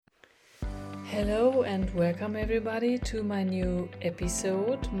Hello and welcome everybody to my new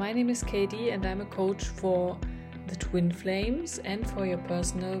episode. My name is Katie and I'm a coach for the Twin Flames and for your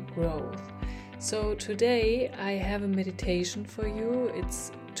personal growth. So today I have a meditation for you.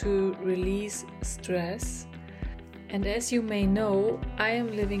 It's to release stress. And as you may know, I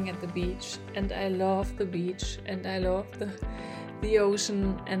am living at the beach and I love the beach and I love the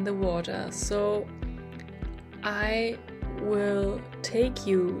ocean and the water. So I will take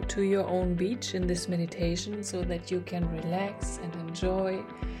you to your own beach in this meditation so that you can relax and enjoy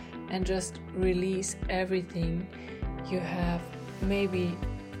and just release everything you have maybe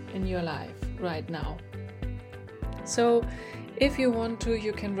in your life right now. So if you want to,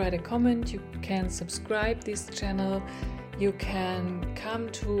 you can write a comment, you can subscribe this channel, you can come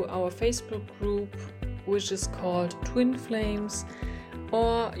to our Facebook group which is called Twin Flames,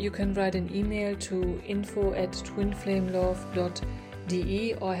 or you can write an email to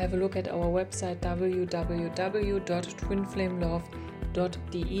info@twinflamelove.de or have a look at our website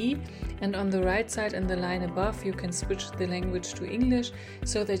www.twinflamelove.de, and on the right side in the line above you can switch the language to English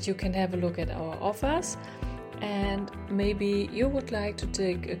so that you can have a look at our offers. And maybe you would like to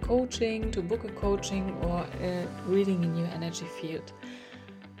take a coaching, to book a coaching or a reading in your energy field.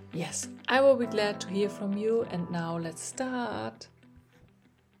 Yes, I will be glad to hear from you, and now let's start.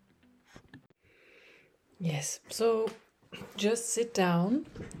 Yes, so just sit down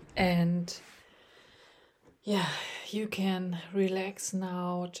and you can relax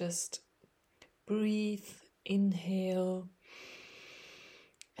now. Just breathe, inhale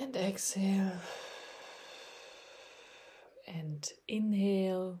and exhale, and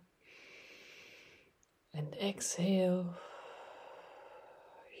inhale and exhale.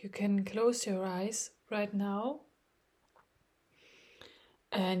 You can close your eyes right now.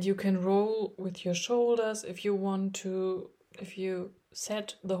 And you can roll with your shoulders if you want to, if you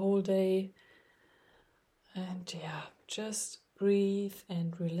sat the whole day. And just breathe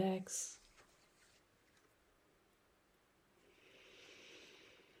and relax.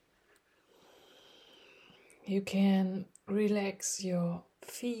 You can relax your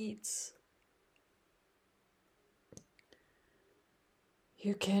feet.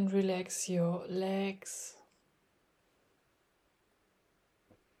 You can relax your legs.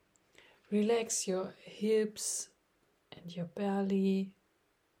 Relax your hips and your belly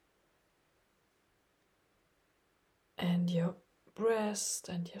and your breast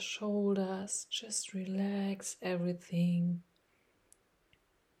and your shoulders. Just relax everything.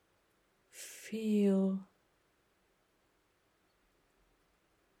 Feel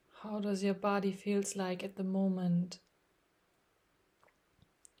how does your body feels like at the moment.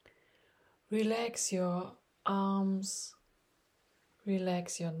 Relax your arms,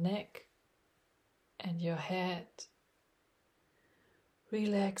 relax your neck and your head.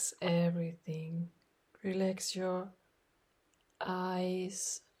 Relax everything. Relax your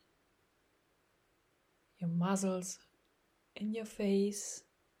eyes, your muscles in your face.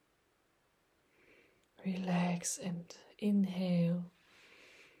 Relax and inhale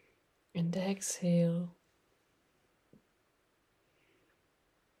and exhale.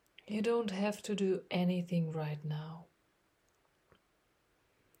 You don't have to do anything right now.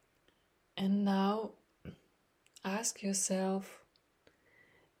 And now ask yourself,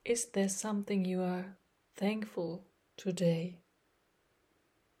 is there something you are thankful today?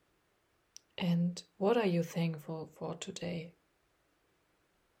 And what are you thankful for today?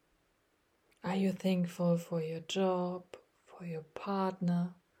 Are you thankful for your job, for your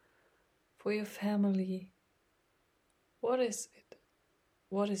partner, for your family? What is it?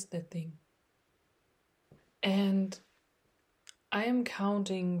 What is the thing? And I am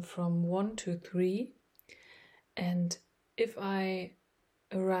counting from 1 to 3, and if I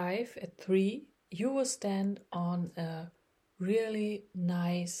arrive at 3, you will stand on a really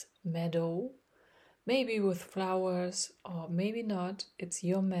nice meadow, maybe with flowers or maybe not. It's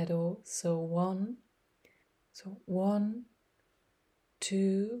your meadow. So 1,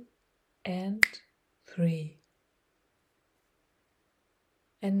 2 and 3.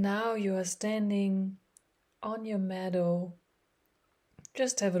 And now you are standing on your meadow.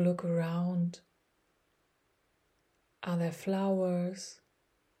 Just have a look around. Are there flowers?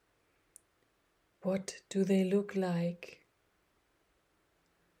 What do they look like?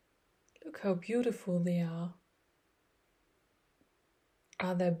 Look how beautiful they are.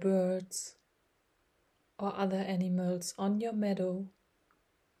 Are there birds or other animals on your meadow?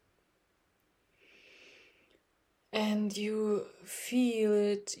 And you feel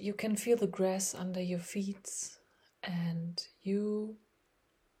it, you can feel the grass under your feet, and you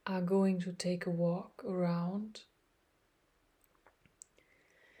are going to take a walk around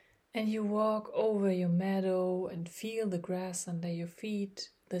And you walk over your meadow and feel the grass under your feet.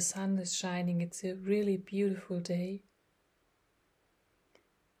 The sun is shining. It's a really beautiful day.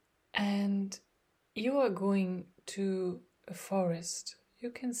 And you are going to a forest. You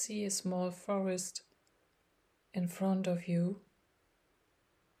can see a small forest in front of you.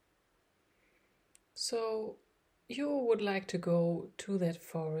 So you would like to go to that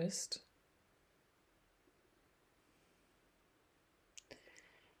forest.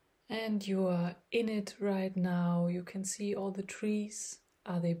 And you are in it right now. You can see all the trees.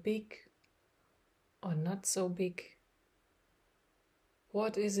 Are they big or not so big?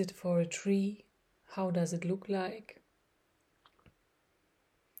 What is it for a tree? How does it look like?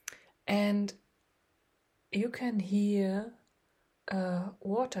 And you can hear a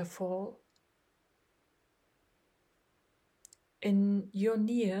waterfall. In your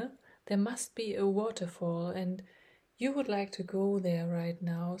near, there must be a waterfall, and you would like to go there right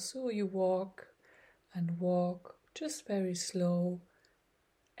now. So you walk and walk, just very slow,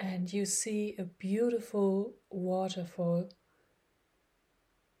 and you see a beautiful waterfall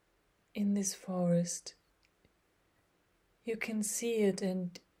in this forest. You can see it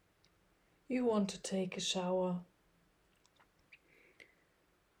and you want to take a shower.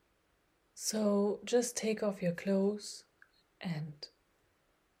 So just take off your clothes and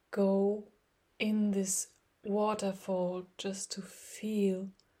go in this waterfall just to feel.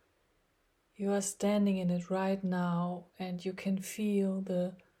 You are standing in it right now and you can feel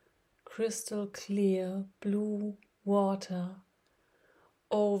the crystal clear blue water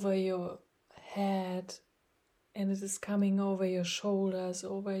over your head, and it is coming over your shoulders,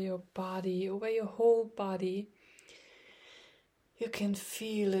 over your body, over your whole body. You can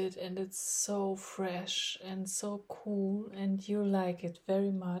feel it and it's so fresh and so cool and you like it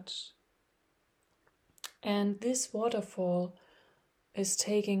very much. And this waterfall is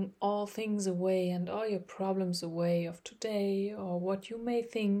taking all things away and all your problems away of today or what you may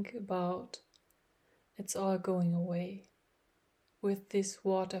think about. It's all going away. With this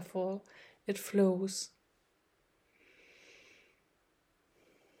waterfall, it flows.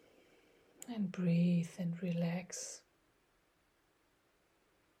 And breathe and relax.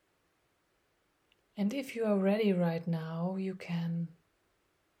 And if you are ready right now, you can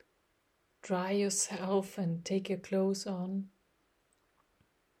dry yourself and take your clothes on.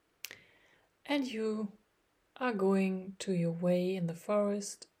 And you are going to your way in the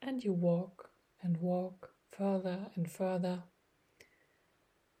forest and you walk and walk further and further.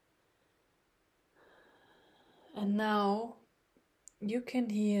 And now you can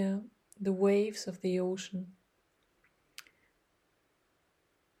hear the waves of the ocean.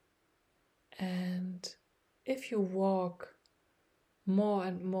 And if you walk more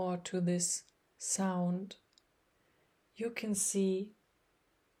and more to this sound, you can see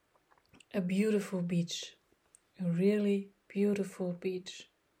a beautiful beach, a really beautiful beach.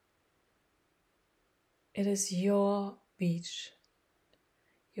 It is your beach.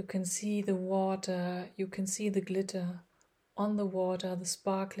 You can see the water, you can see the glitter on the water, the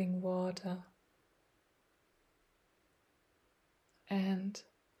sparkling water. And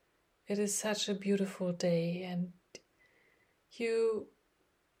it is such a beautiful day and you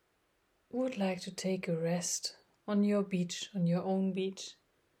would like to take a rest on your beach, on your own beach.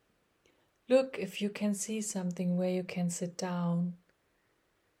 Look if you can see something where you can sit down.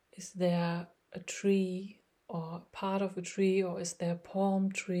 Is there a tree or part of a tree, or is there a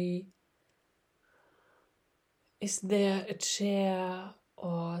palm tree? Is there a chair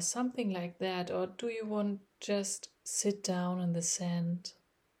or something like that? Or do you want just sit down in the sand?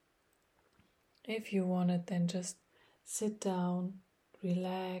 If you want it, then just sit down,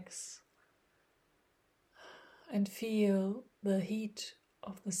 relax, and feel the heat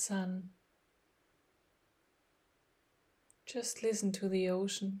of the sun. Just listen to the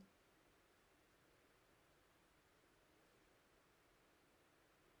ocean.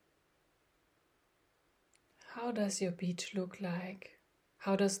 How does your beach look like?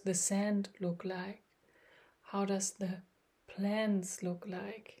 How does the sand look like? How does the plants look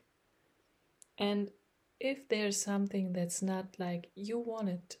like? And if there's something that's not like you want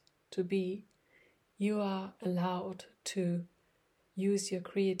it to be, you are allowed to use your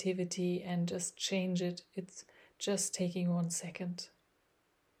creativity and just change it. It's just taking 1 second.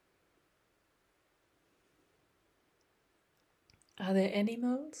 Are there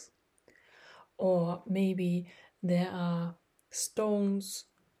animals? Or maybe there are stones,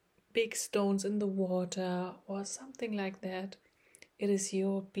 big stones in the water or something like that. It is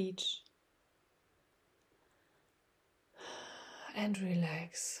your beach. And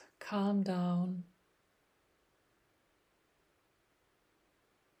relax, calm down.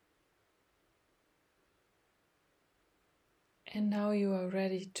 And now you are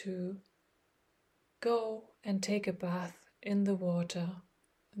ready to go and take a bath in the water,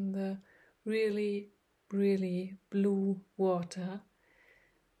 in the really, really blue water.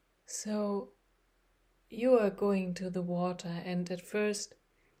 So you are going to the water, and at first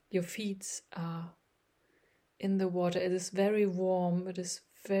your feet are in the water. It is very warm, it is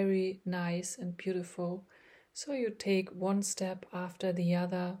very nice and beautiful. So you take one step after the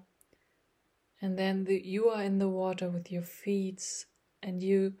other, and then you are in the water with your feet, and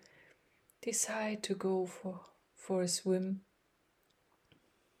you decide to go for a swim.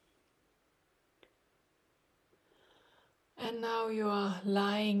 And now you are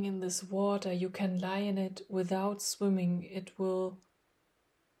lying in this water. You can lie in it without swimming. It will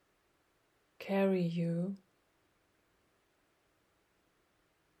carry you.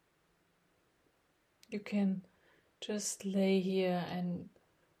 You can just lay here and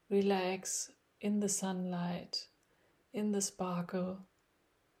relax in the sunlight, in the sparkle,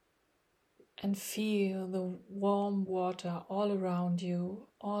 and feel the warm water all around you,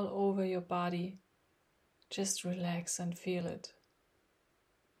 all over your body. Just relax and feel it.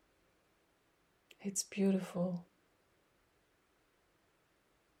 It's beautiful.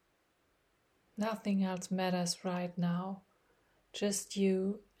 Nothing else matters right now. Just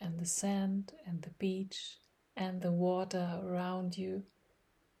you and the sand and the beach and the water around you.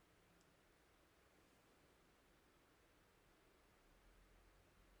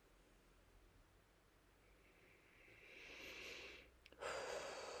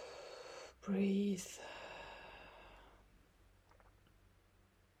 Breathe.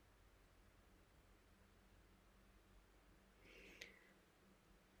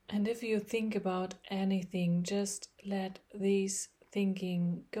 And if you think about anything, just let these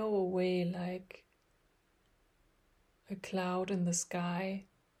thinking go away like a cloud in the sky.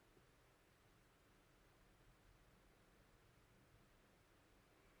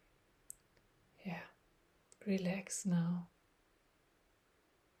 Yeah, relax now.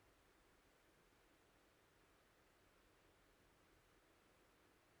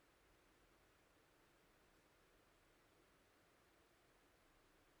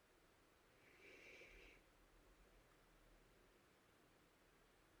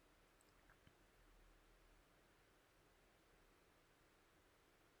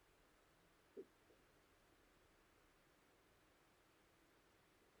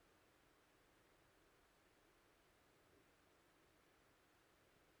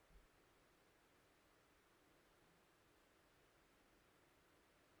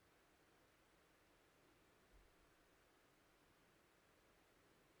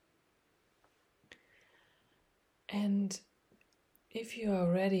 And if you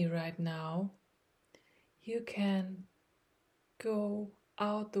are ready right now, you can go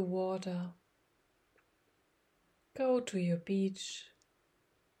out the water, go to your beach,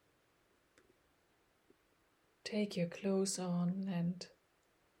 take your clothes on and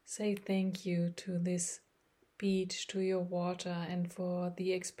say thank you to this beach, to your water, and for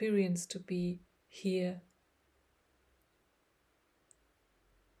the experience to be here.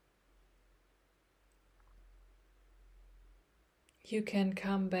 You can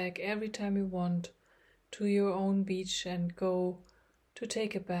come back every time you want to your own beach and go to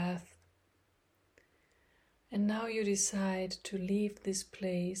take a bath. And now you decide to leave this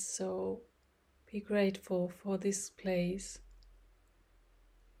place, so be grateful for this place.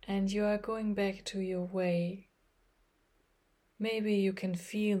 And you are going back to your way. Maybe you can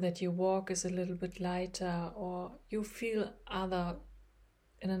feel that your walk is a little bit lighter, or you feel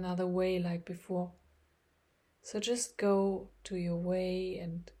in another way like before. So just go to your way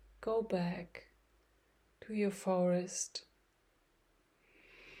and go back to your forest.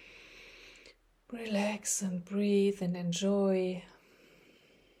 Relax and breathe and enjoy.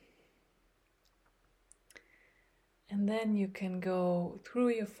 And then you can go through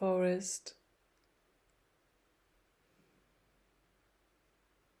your forest.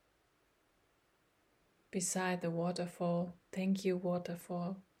 Beside the waterfall. Thank you,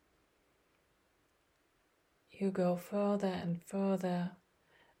 waterfall. You go further and further,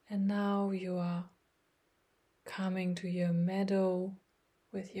 and now you are coming to your meadow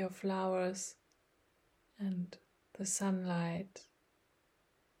with your flowers and the sunlight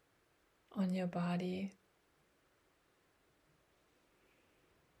on your body.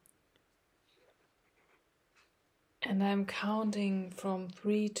 And I'm counting from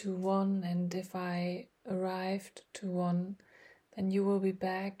 3 to 1, and if I arrived to 1, then you will be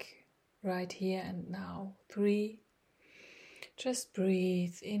back right here and now. 3. Just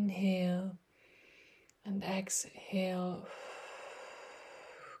breathe, inhale and exhale.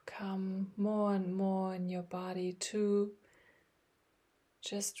 Come more and more in your body. 2.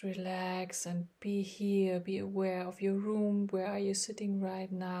 just relax and be here, be aware of your room. Where are you sitting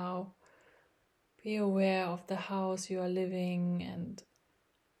right now? Be aware of the house you are living and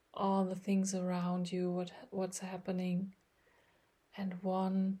all the things around you, what's happening. And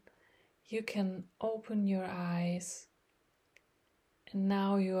you can open your eyes, and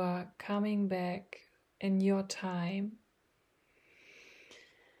now you are coming back in your time.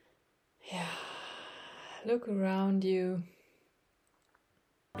 Yeah, look around you.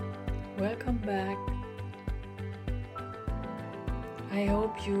 Welcome back. I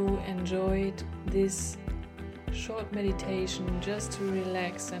hope you enjoyed this short meditation just to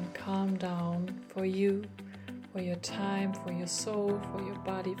relax and calm down for you, for your time, for your soul, for your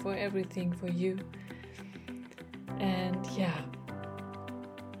body, for everything for you. And yeah,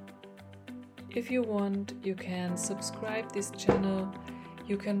 if you want, you can subscribe this channel.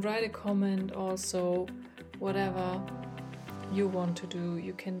 You can write a comment also. Whatever you want to do,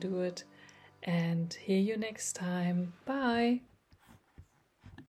 you can do it. And hear you next time. Bye.